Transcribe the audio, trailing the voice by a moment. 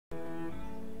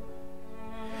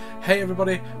Hey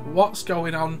everybody, what's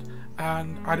going on?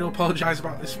 And I do apologise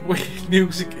about this weird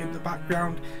music in the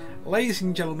background. Ladies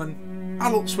and gentlemen,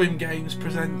 Adult Swim Games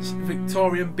presents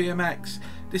Victorian BMX.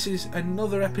 This is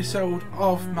another episode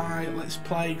of my Let's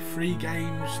Play free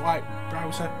games, like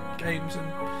browser games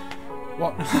and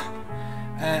whatnot.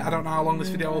 I don't know how long this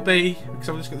video will be, because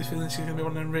I've just got this feeling this is going to be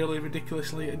one of them really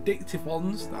ridiculously addictive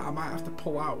ones that I might have to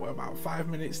pull out in about 5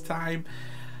 minutes time.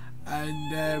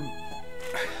 And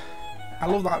I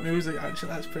love that music actually,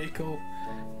 that's pretty cool.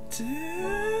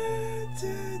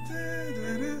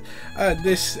 And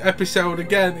this episode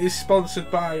again is sponsored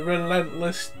by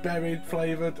Relentless Berry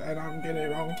Flavoured, and I'm getting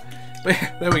it wrong. But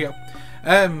yeah, there we go.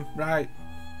 Right.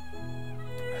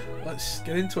 Let's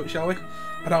get into it, shall we?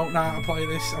 I don't know how to play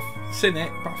this. I've seen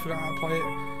it, but I forgot how to play it.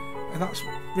 And that's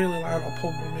really loud. I'll pull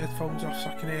one of my headphones off so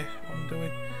I can hear what I'm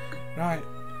doing. Right.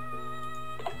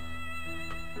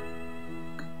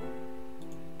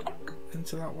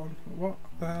 Into that one. What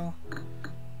the hell?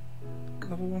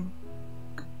 Level 1.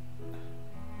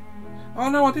 Oh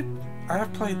no, I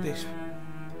have played this.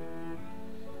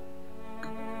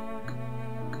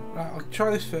 Right, I'll try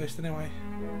this first anyway.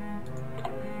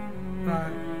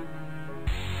 Right.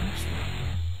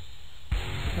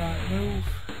 Right, move,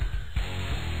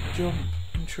 jump,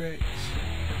 and tricks.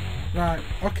 Right,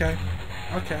 okay,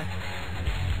 okay.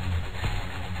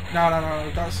 No,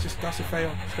 that's a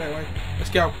fail straight away. Let's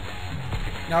go.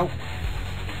 No.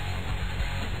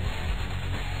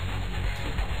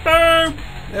 Boom!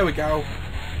 There we go.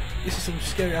 This is some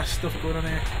scary ass stuff going on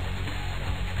here.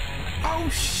 Oh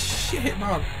shit,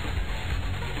 man.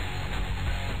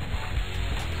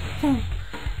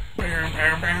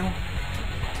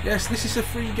 Yes, this is a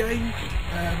free game.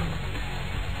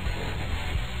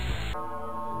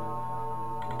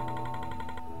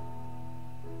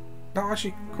 Not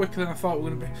actually quicker than I thought it was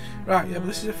going to be. Right, yeah, but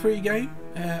this is a free game.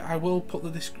 I will put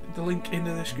the link in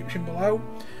the description below.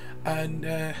 And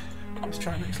let's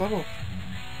try next level.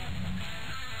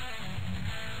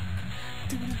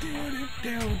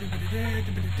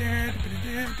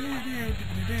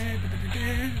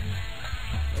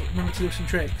 Remember to do some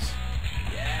tricks.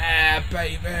 Yeah,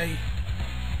 baby.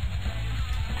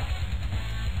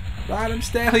 Right, I'm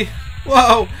steady.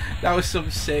 Whoa, that was some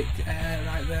sick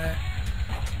right there.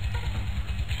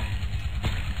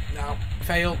 No,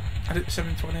 fail. I did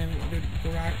 720 and it didn't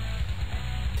go right.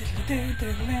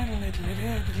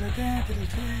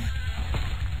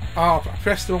 Oh, I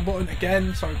pressed the wrong button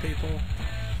again. Sorry, people.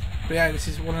 But yeah, this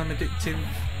is one of them addictive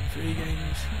free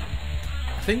games.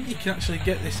 I think you can actually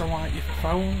get this on like your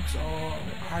phones or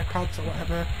iPads or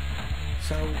whatever.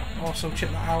 So also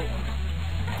check that out.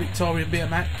 Victorian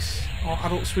BMX or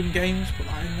Adult Swim Games. Put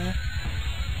that in there.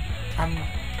 I'm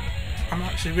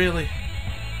actually really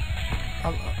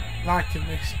liking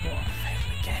this, but I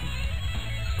failed again.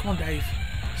 Come on, Dave.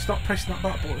 Stop pressing that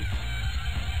back button.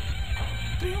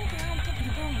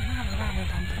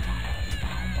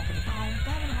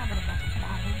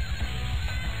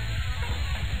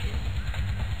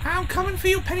 I'm coming for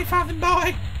you, penny farthing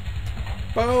boy!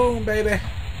 Boom, baby.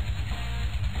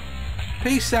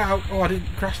 Peace out. Oh, I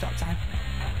didn't crash that time.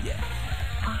 Yeah.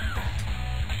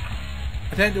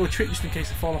 I didn't do a trick just in case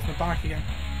I fall off my bike again.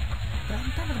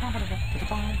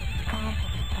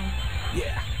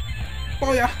 Yeah.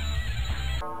 Oh yeah.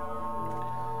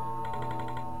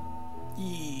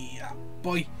 Yeah,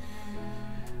 boy.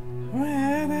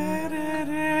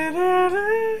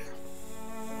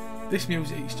 This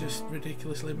music is just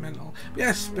ridiculously mental. But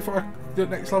yes, before I do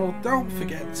the next level, don't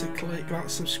forget to click that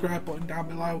subscribe button down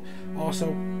below.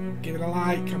 Also, give it a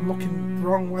like. I'm looking the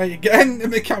wrong way again in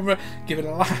the camera. Give it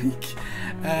a like.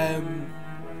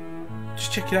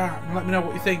 Just check it out and let me know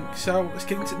what you think. So let's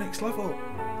get into the next level.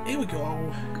 Here we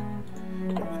go.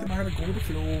 Rock the man and go with the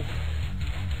flow.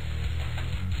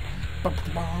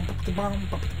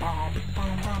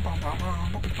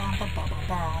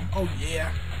 Oh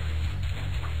yeah.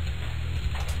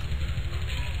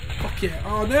 Fuck yeah.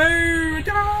 Oh no, I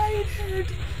died.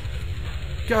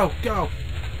 Go, go.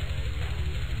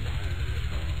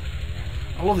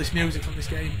 I love this music from this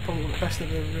game. Probably one of the best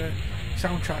ever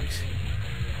soundtracks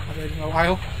I've heard in a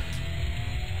while.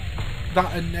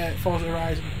 That and Forza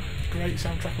Horizon. Great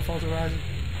soundtrack of Forza Horizon.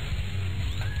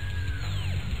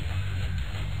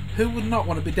 Who would not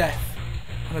want to be deaf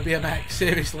on a BMX?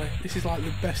 Seriously, this is like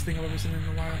the best thing I've ever seen in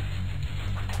a while.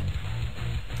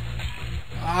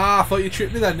 Ah, I thought you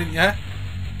tripped me then, didn't you?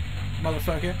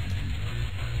 Motherfucker.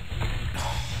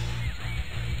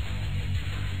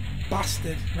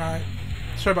 Bastard. Right.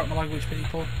 Sorry about my language,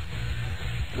 people.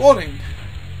 Warning.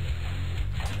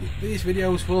 These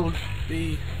videos will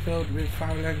be filled with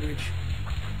foul language.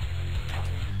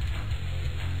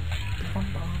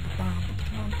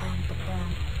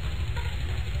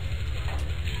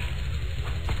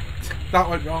 That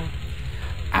went wrong.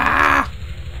 Ah!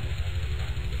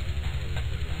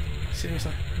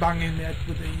 Seriously, banging the head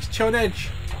with these. Chode edge.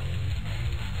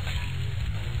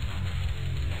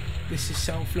 This is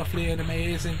so fluffy and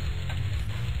amazing.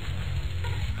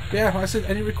 But yeah, like I said,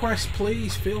 any requests,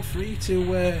 please feel free to.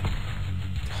 Damn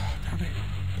it!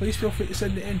 Please feel free to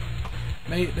send it in.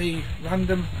 May it be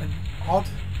random and odd,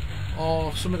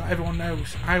 or something that everyone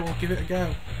knows. I will give it a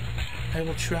go. I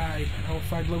will try. I will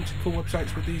find loads of cool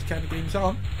websites with these kind of games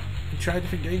on, and try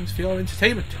different games for your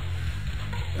entertainment.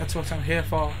 That's what I'm here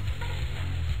for.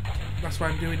 That's why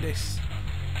I'm doing this.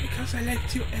 Because I like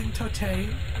to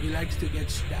entertain. You like to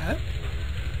get stabbed.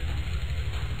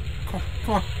 Come on,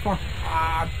 come on, come on.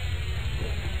 Ah,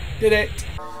 did it.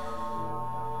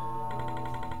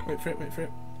 Wait for it, wait for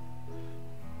it.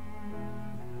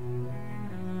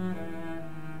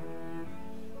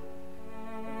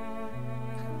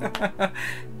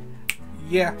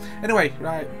 Yeah. Anyway,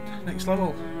 right. Next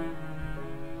level.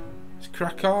 Let's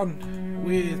crack on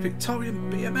with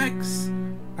Victorian BMX.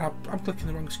 I'm clicking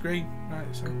the wrong screen.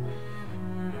 Right, so.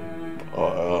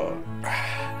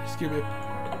 Excuse me.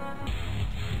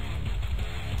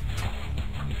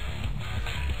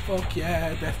 Fuck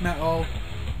yeah, death metal.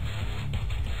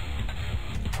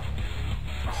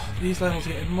 Oh, these levels are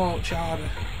getting much harder.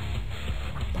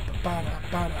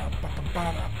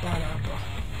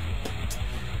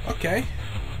 Okay.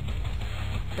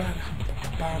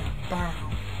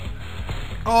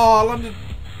 Oh, I landed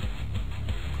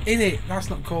in it. That's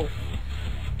not cool.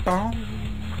 I've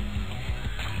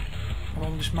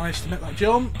only just managed to make that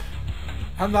jump.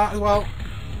 And that as well.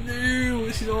 No,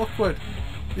 this is awkward.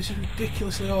 This is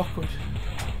ridiculously awkward.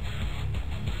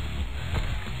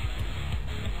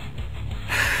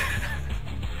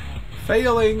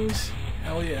 Failings.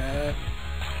 Hell yeah.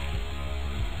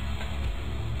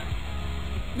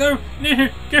 No, no,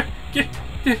 go.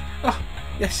 Oh,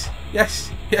 yes,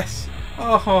 yes, yes.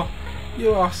 Oh,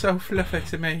 you are so fluffy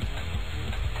to me.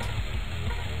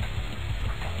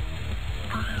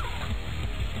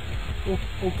 Oh,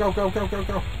 go. I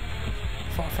thought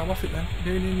I fell off it then.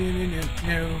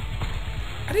 No.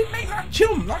 I didn't make that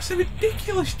jump. That's a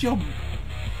ridiculous jump.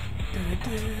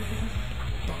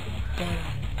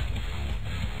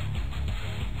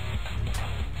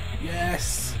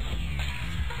 Yes.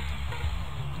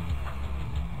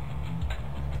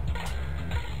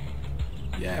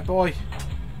 Yeah, boy.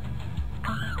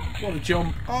 What a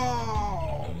jump.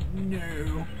 Oh,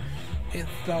 no. It's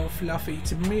so fluffy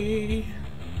to me.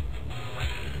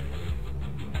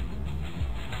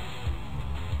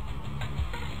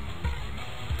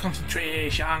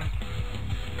 Concentration.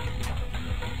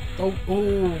 Oh,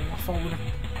 I thought I'm going to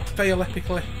fail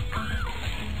epically.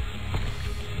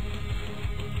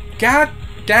 God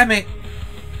damn it.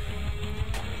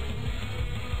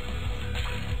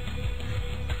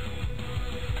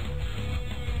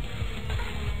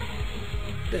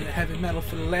 Bit of heavy metal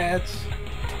for the lads.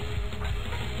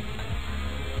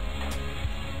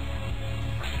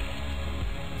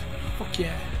 Fuck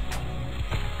yeah.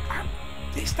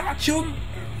 It's that jump.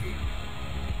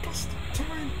 Bust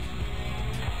time.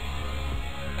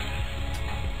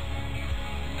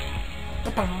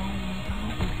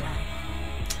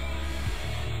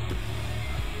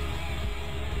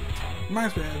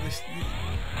 Reminds me of this.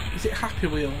 Is it Happy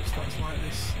Wheels that's like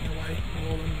this in a way?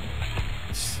 All them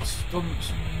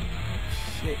stunts and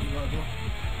shit you like that.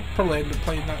 Probably end up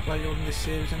playing that later on in this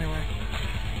series anyway.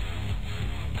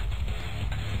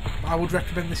 But I would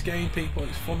recommend this game, people.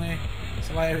 It's funny, it's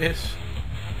hilarious.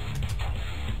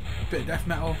 Bit of death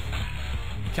metal.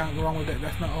 You can't go wrong with a bit of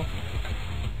death metal.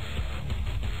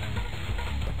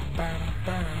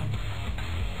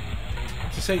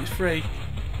 To say it's free,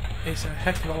 it's a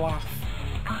heck of a laugh.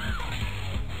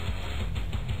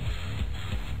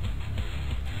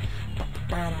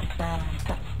 I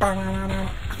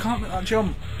can't make that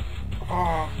jump.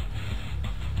 Oh.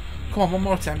 Come on, one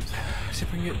more attempt. See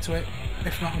if I can get to it.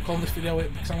 If not, I'm calling this video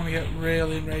it because I want to get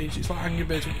really enraged. It's like Angry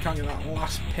Birds when you can't get that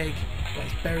last pig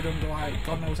that's buried under like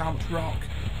God knows how much rock.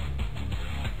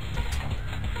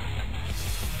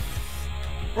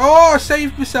 Oh, I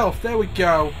saved myself. There we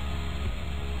go.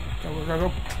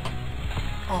 Go.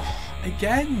 Oh,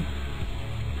 again.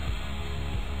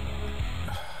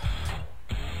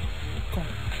 Come on.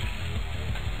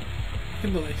 I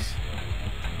can do this.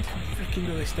 I can freaking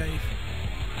do this, Dave.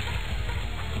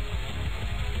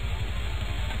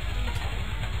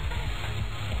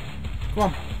 Come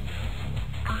on.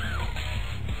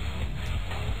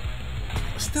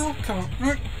 I still can't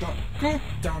make that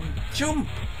goddamn jump.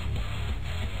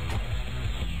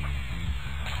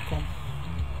 Come on.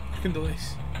 I can do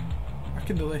this. I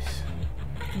can do this.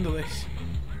 I can do this.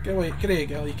 Get away, get here,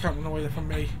 girl. You can't run away from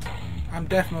me. I'm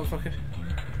deaf, motherfucker.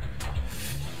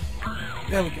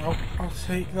 There we go. I'll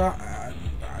take that. And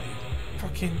I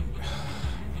fucking.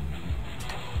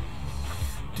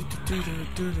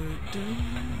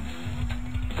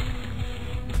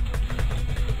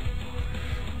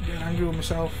 Getting angry with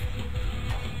myself.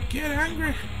 Get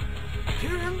angry.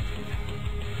 Get angry.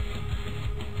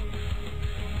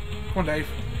 Come on, Dave.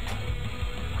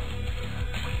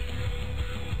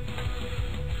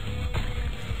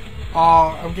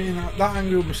 Oh, I'm getting that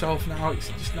angry with myself now. It's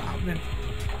just not happening.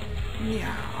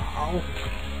 Meow.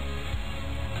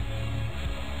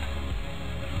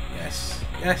 Yes,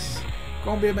 yes.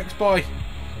 Go on, BMX boy.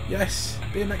 Yes,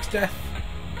 BMX Death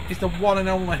is the one and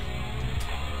only.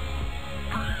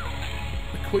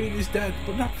 The Queen is dead,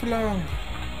 but not for long.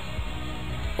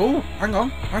 Oh, hang on,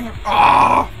 hang on.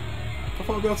 Ah! I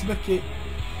thought I'd be able to make it.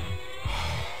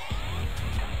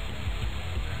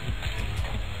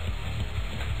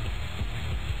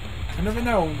 I've never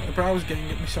known a browser game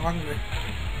get me so angry.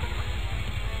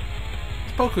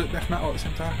 It's probably death metal at the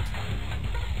same time.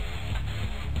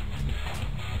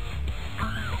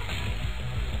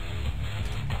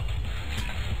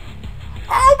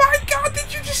 Oh my god,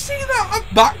 did you just see that? I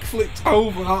backflipped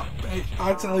over that bitch.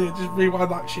 I tell you, just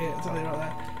rewind that shit, I tell you right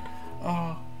there.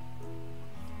 Oh.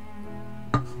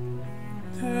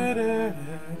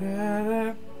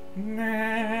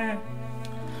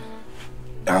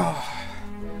 Oh.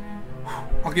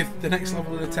 I'll give the next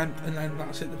level an attempt and then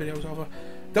that's it, the video's over.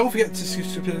 Don't forget to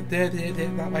subscribe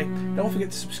that way. Don't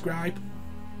forget to subscribe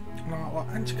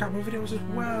and check out my videos as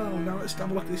well. Now let's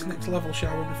have a look at this next level,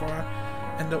 shall we, before I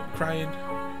end up crying.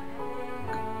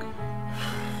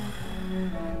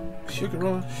 Sugar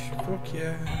Rush, fuck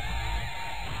yeah.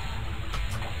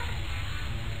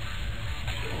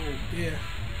 Oh dear.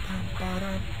 Bam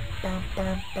bam bam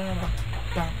bam bam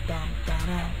bam bam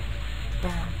bam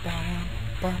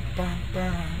bam bam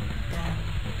bam bam.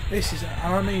 This is, I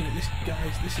mean it,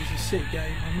 guys, this is a sick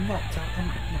game.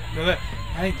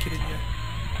 I ain't kidding you.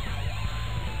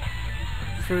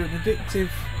 For an addictive.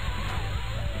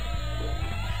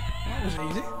 That was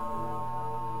easy.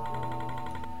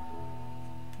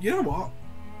 You know what?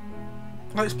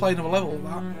 Let's play another level of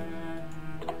that.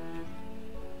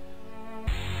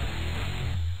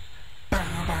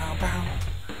 Bow bow bow.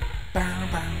 Bow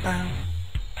bow bow.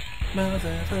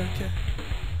 Motherfucker.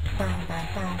 Bow bow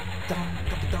bow. Dum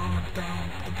dum dum dum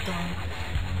dum dum.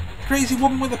 Crazy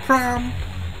woman with a pram.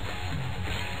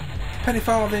 Penny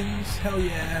farthings. Hell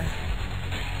yeah.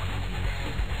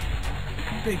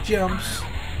 Big jumps.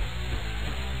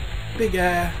 Big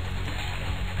air.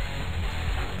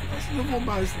 That's another one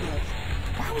by this.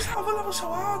 Why was that other level so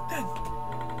hard then?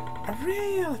 I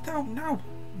really don't know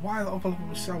why that other level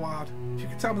was so hard. If you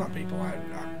could tell me that, people,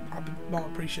 I'd be more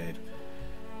appreciated.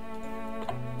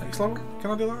 Next level?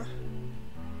 Can I do that?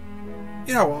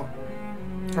 You know what?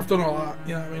 I've done all that.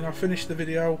 You know what I mean? I've finished the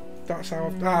video. That's how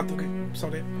I've done it.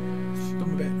 Sorry.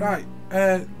 Done my bit. Right.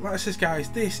 Like I said, guys,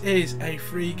 this is a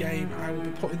free game. I will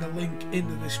be putting the link in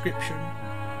the description.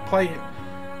 Play it.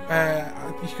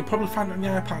 You can probably find it on the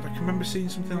iPad. I can remember seeing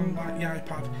something on like the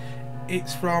iPad.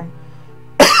 It's from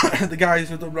the guys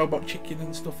who done Robot Chicken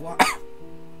and stuff like that.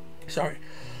 Sorry.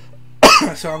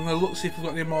 So I'm going to look see if we've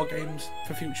got any more games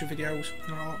for future videos.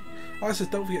 Like I said,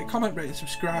 don't forget to comment, rate and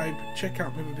subscribe. Check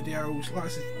out my other videos. Like I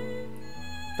said,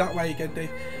 that way again,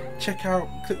 check out,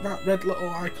 click that red little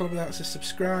icon over there that says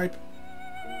subscribe.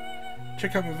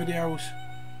 Check out my videos.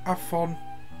 Have fun.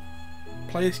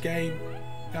 Play this game.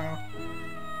 Yeah.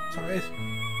 That's how it is.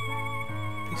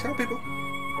 Peace out, people.